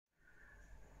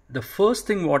the first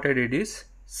thing what I did is,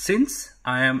 since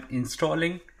I am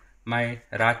installing my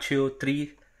Rachio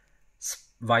 3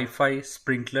 Wi-Fi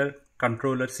sprinkler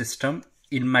controller system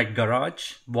in my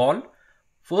garage wall,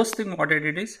 first thing what I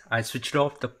did is I switched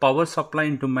off the power supply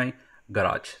into my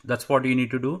garage. That's what you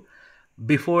need to do.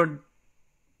 Before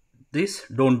this,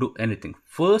 don't do anything.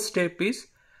 First step is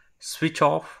switch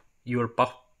off your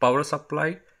power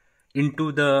supply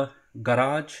into the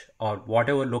garage or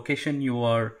whatever location you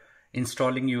are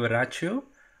installing your Rachio.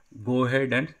 Go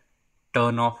ahead and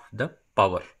turn off the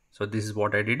power. So this is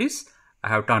what I did is I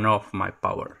have turned off my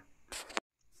power.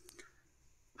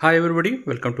 Hi everybody,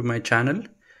 welcome to my channel.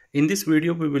 In this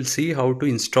video we will see how to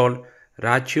install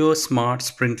Rachio smart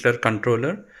sprinkler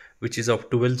controller, which is of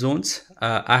 12 zones.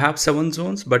 I have 7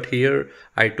 zones, but here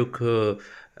I took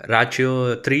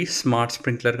Rachio 3 smart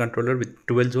sprinkler controller with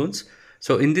 12 zones.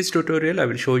 So in this tutorial I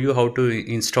will show you how to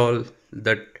install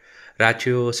that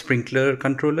Rachio sprinkler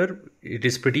controller. It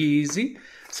is pretty easy.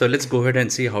 So let's go ahead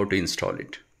and see how to install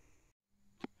it.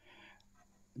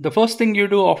 The first thing you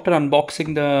do after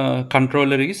unboxing the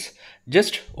controller is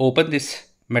just open this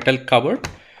metal cover.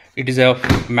 It is a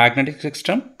magnetic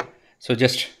system. So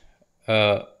just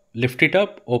lift it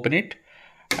up, open it,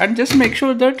 and just make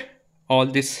sure that all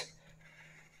these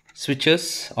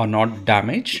switches are not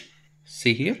damaged.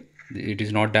 See here, it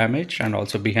is not damaged, and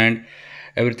also behind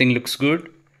everything looks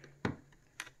good.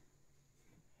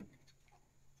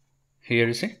 Here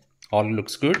you see, all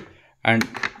looks good, and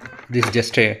this is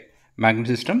just a magnet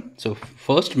system. So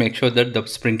first make sure that the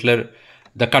sprinkler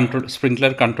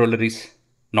controller is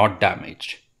not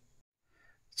damaged.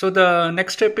 So the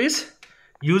next step is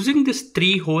using these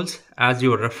 3 holes as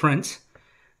your reference.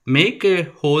 Make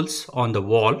holes on the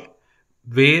wall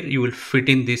where you will fit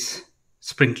in this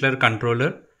sprinkler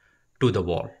controller to the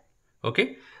wall.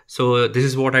 Okay, so this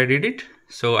is what I did it.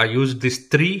 So I used these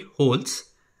 3 holes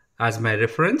as my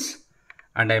reference,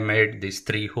 and I made these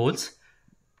 3 holes.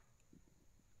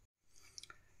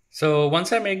 So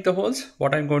once I make the holes,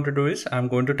 what I'm going to do is I'm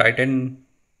going to tighten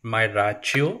my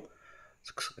Rachio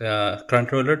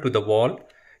controller to the wall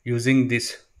using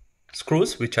these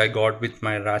screws which I got with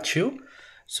my Rachio.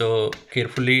 So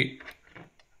carefully,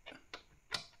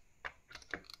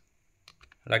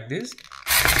 like this,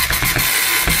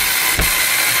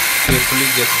 carefully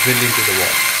just drill into the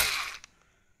wall.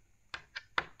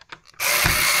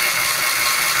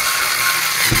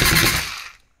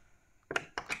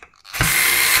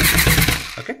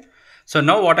 Okay, so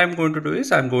now what I'm going to do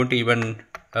is I'm going to even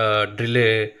drill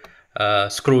a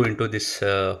screw into this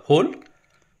hole.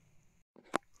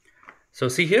 So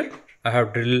see here, I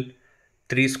have drilled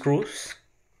 3 screws.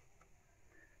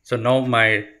 So now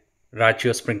my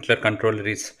Rachio sprinkler controller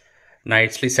is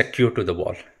nicely secure to the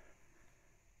wall.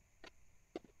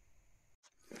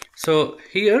 So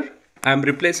here I am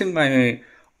replacing my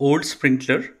old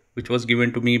sprinkler which was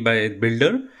given to me by a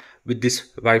builder with this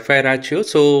Wi-Fi Rachio.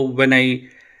 So when I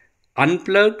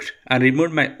unplugged and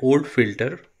removed my old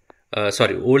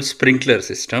old sprinkler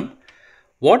system,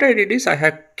 what I did is I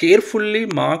have carefully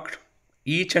marked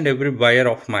each and every wire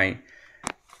of my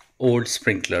old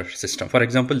sprinkler system. For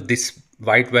example, this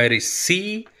white wire is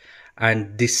C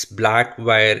and this black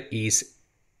wire is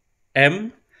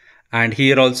M, and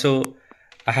here also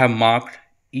I have marked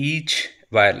each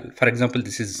wire. For example,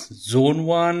 this is zone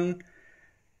 1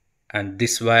 and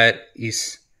this wire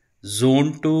is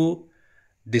zone 2.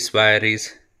 This wire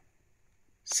is,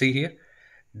 see here,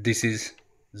 this is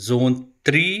zone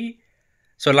 3.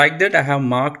 So like that I have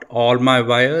marked all my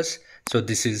wires. So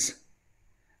this is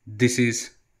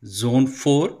zone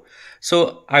 4.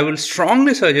 So I will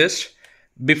strongly suggest,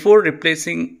 before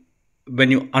replacing,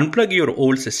 when you unplug your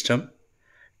old system,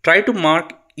 try to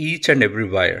mark each and every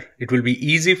wire. It will be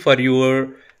easy for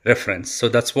your reference. So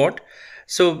that's what.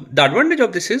 So the advantage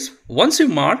of this is, once you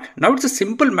mark, now it's a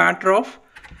simple matter of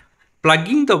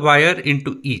plugging the wire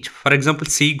into each. For example,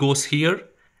 C goes here,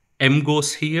 M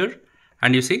goes here,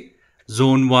 and you see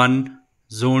zone 1,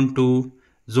 zone 2,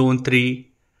 zone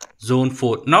 3, zone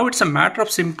 4. Now it's a matter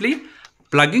of simply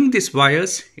plugging these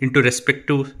wires into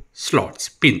respective slots,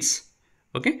 pins.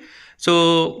 Okay,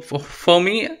 so for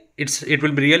me, it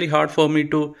will be really hard for me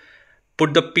to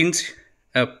put the pins,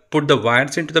 put the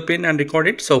wires into the pin and record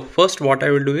it. So first what I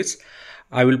will do is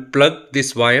I will plug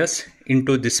these wires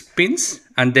into these pins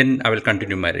and then I will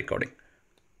continue my recording.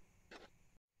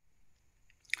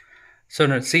 So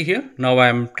now see here, now I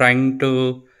am trying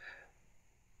to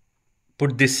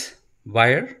put this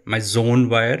wire, my zone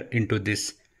wire, into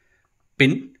this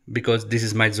pin, because this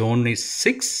is my zone is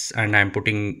 6 and I am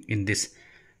putting in this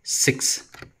 6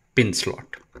 pin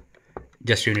slot.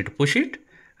 Just you need to push it,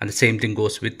 and the same thing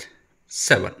goes with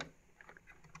 7.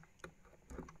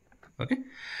 Okay,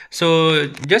 so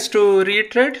just to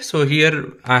reiterate, so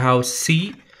here I have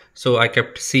C, so I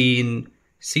kept C in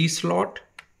C slot,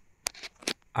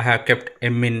 I have kept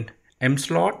M in M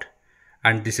slot,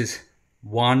 and this is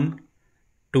 1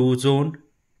 2 zone,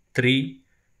 3,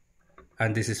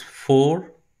 and this is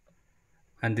 4,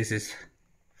 and this is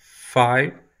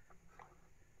 5,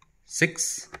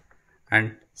 6,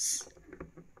 and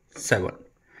 7.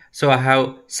 So I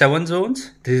have 7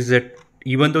 zones. This is it.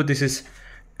 Even though this is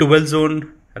 12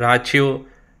 zone Rachio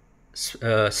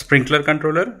sprinkler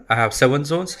controller, I have 7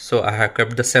 zones. So I have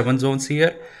kept the 7 zones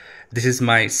here. This is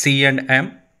my C and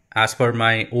M. As per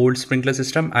my old sprinkler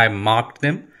system, I marked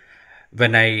them.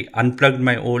 When I unplugged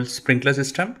my old sprinkler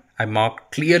system, I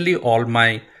marked clearly all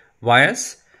my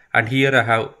wires, and here I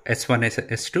have S1,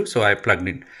 S2, so I plugged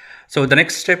in. So the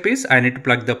next step is I need to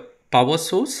plug the power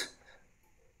source,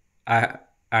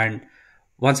 and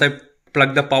once I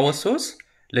plug the power source,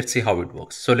 let's see how it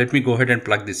works. So let me go ahead and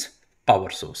plug this power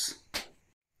source.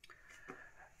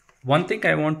 One thing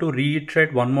I want to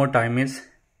reiterate one more time is,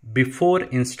 before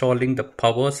installing the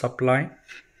power supply,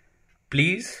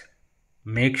 please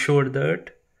make sure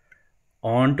that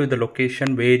onto the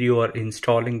location where you are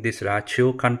installing this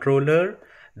Rachio controller,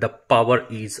 the power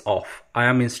is off. I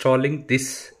am installing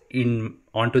this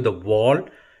onto the wall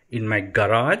in my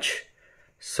garage,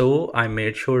 so I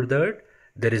made sure that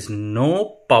there is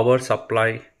no power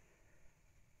supply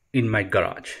in my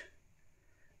garage.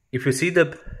 If you see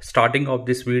the starting of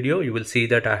this video, you will see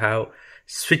that I have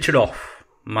switched off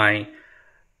my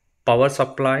power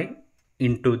supply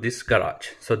into this garage.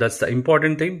 So that's the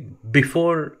important thing.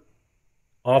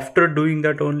 After doing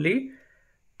that only,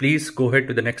 please go ahead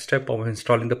to the next step of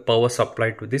installing the power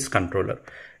supply to this controller.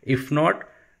 If not,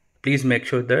 please make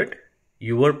sure that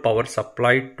your power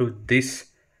supply to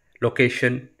this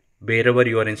location wherever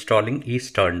you are installing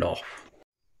is turned off.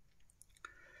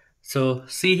 So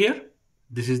see here,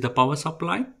 this is the power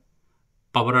supply,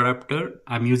 power adapter.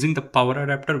 I'm using the power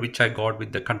adapter which I got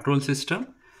with the control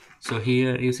system. So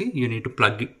here you see, you need to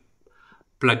plug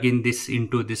in this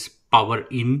into this power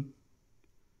in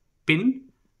pin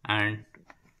and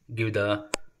give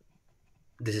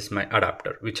this is my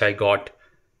adapter which I got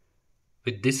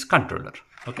with this controller.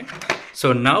 Okay,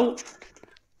 so now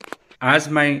as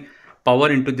my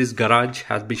power into this garage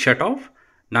has been shut off,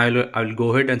 now I will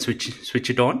go ahead and switch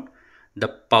it on, the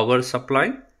power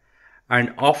supply.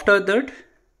 And after that,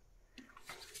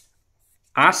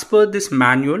 as per this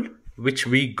manual which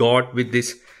we got with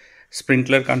this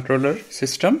sprinkler controller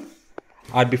system,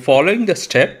 I'll be following the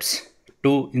steps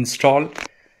to install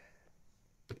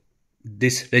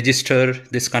this register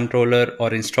this controller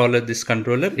or installer this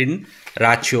controller in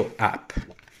Rachio app.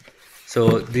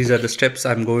 So these are the steps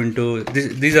I'm going to,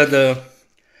 these are the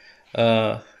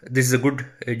this is a good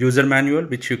user manual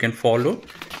which you can follow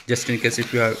just in case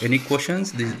if you have any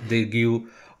questions. They give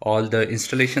all the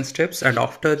installation steps, and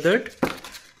after that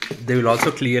they will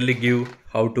also clearly give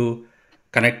how to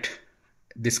connect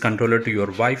this controller to your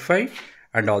Wi-Fi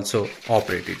and also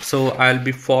operate it. So I'll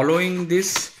be following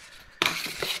this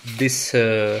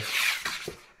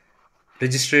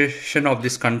registration of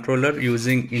this controller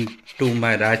using into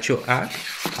my Rachio app.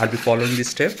 I'll be following these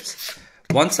steps.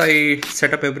 Once I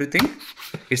set up everything,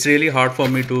 it's really hard for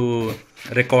me to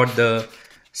record the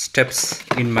steps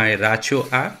in my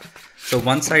Rachio app. So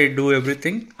once I do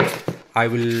everything, I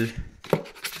will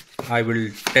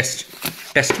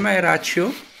test my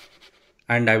Rachio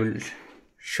and I will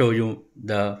show you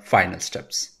the final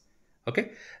steps.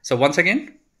 Okay, so once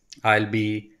again, I'll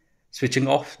be switching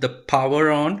off the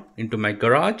power on into my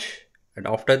garage, and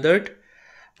after that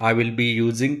I will be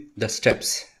using the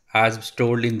steps as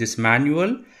told in this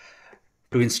manual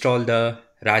to install the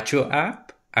Rachio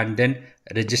app and then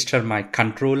register my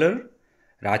controller,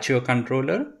 Rachio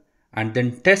controller, and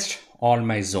then test all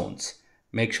my zones.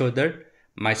 Make sure that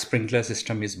my sprinkler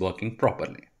system is working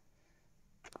properly.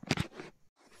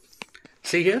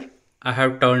 See here, I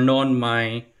have turned on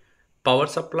my power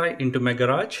supply into my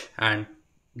garage, and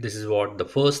this is what the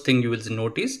first thing you will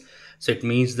notice. So it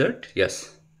means that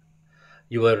yes,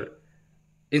 your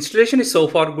installation is so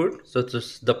far good. So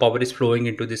the power is flowing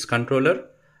into this controller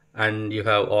and you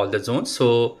have all the zones.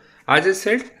 So as I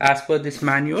said, as per this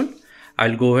manual,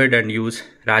 I'll go ahead and use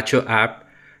Rachio app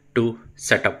to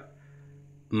set up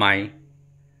my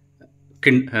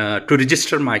to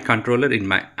register my controller in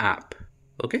my app.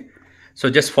 Okay, so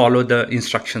just follow the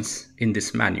instructions in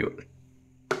this manual.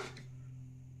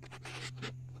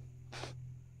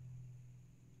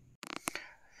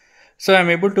 So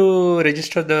I'm able to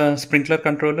register the sprinkler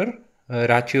controller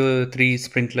Rachio 3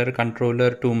 sprinkler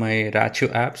controller to my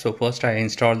Rachio app. So first I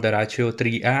installed the Rachio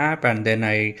 3 app, and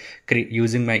then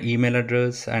using my email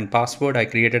address and password, I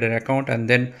created an account, and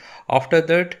then after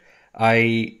that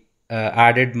I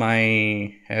added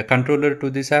my controller to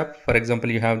this app. For example,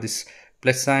 you have this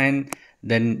plus sign,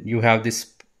 then you have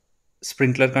this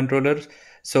sprinkler controller.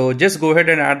 So just go ahead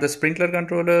and add the sprinkler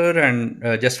controller, and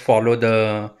just follow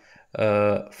the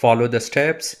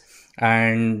steps,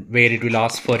 and where it will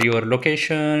ask for your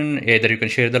location. Either you can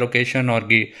share the location or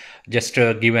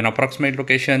give an approximate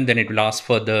location. Then it will ask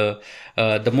for the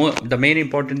main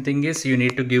important thing is you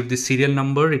need to give the serial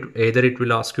number. Either it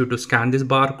will ask you to scan this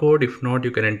barcode. If not,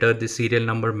 you can enter the serial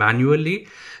number manually.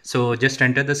 So just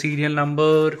enter the serial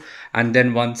number, and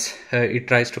then once it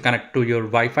tries to connect to your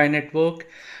Wi-Fi network,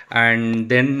 and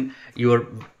then your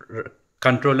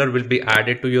controller will be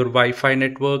added to your Wi-Fi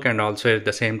network, and also at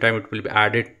the same time it will be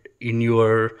added in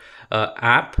your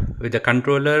app with the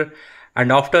controller.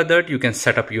 And after that you can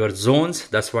set up your zones.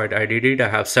 That's what I did it. I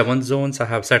have 7 zones. I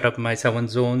have set up my 7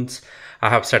 zones. I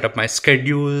have set up my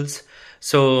schedules.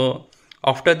 So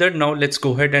after that, now let's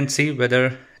go ahead and see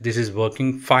whether this is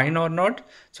working fine or not.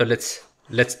 So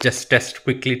let's just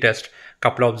quickly test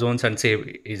couple of zones and say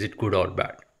is it good or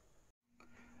bad.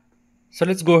 So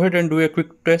let's go ahead and do a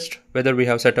quick test whether we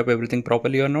have set up everything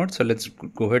properly or not. So let's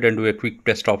go ahead and do a quick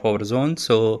test of our zone.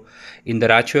 So in the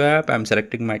Rachio app, I'm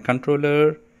selecting my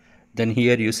controller. Then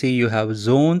here you see you have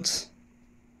zones,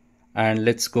 and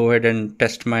let's go ahead and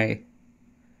test my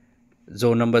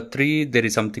zone number 3. There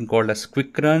is something called as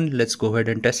quick run. Let's go ahead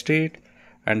and test it.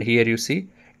 And here you see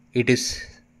it is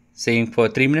saying for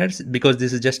 3 minutes. Because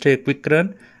this is just a quick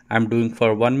run, I'm doing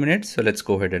for 1 minute. So let's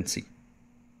go ahead and see.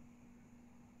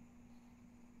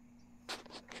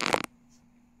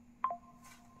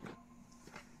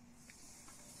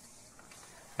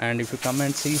 And if you come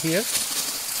and see here,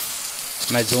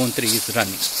 my zone 3 is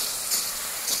running.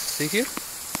 See here?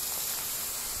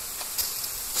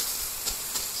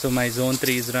 So my zone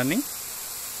 3 is running.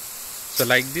 So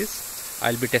like this,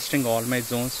 I'll be testing all my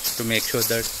zones to make sure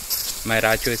that my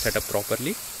Rachio is set up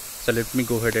properly. So let me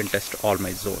go ahead and test all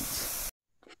my zones.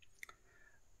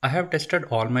 I have tested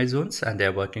all my zones and they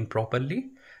are working properly.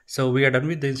 So we are done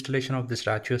with the installation of this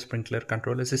Rachio sprinkler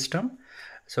controller system.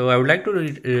 So I would like to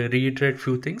reiterate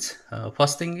few things.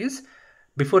 First thing is,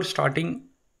 before starting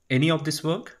any of this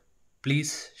work,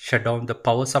 please shut down the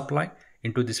power supply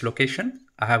into this location.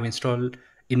 I have installed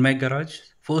in my garage.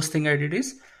 First thing I did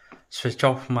is switch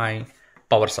off my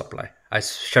power supply. I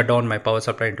shut down my power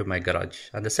supply into my garage.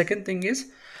 And the second thing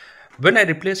is, when I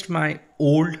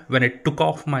took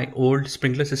off my old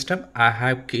sprinkler system, I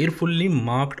have carefully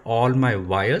marked all my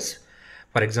wires.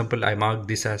 For example, I marked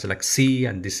this as like C,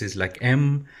 and this is like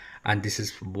M, and this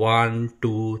is 1,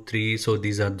 2, 3. So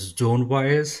these are zone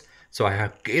wires. So I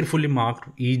have carefully marked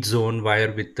each zone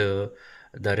wire with the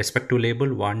respective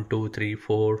label 1, 2, 3,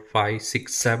 4, 5,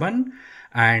 6, 7,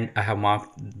 and I have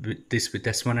marked this with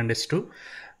S1 and S2.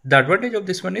 The advantage of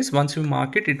this one is once you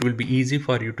mark it, it will be easy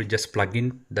for you to just plug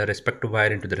in the respective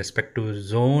wire into the respective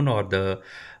zone, or the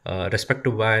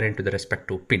respective wire into the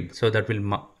respective pin. So that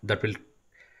will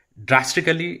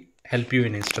drastically help you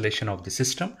in installation of the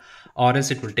system, or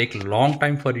else it will take a long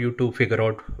time for you to figure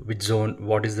out which zone,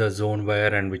 what is the zone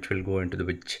wire, and which will go into the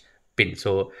which pin.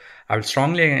 So I will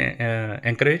strongly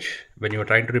encourage, when you are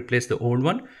trying to replace the old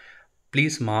one,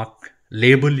 please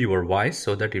label your wires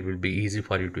so that it will be easy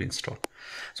for you to install.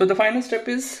 So the final step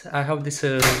is, I have this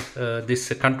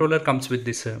this controller comes with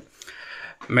this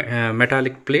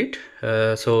metallic plate.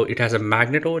 So it has a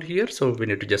magnet over here, so we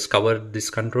need to just cover this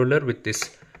controller with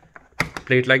this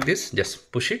plate like this.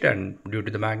 Just push it, and due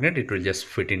to the magnet it will just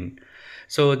fit in.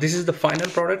 So this is the final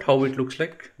product, how it looks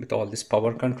like with all these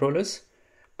power controllers,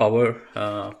 power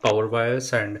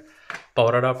wires and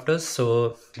power adapters.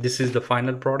 So this is the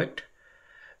final product.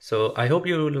 So I hope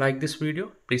you like this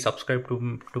video. Please subscribe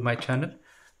to my channel.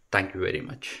 Thank you very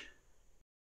much.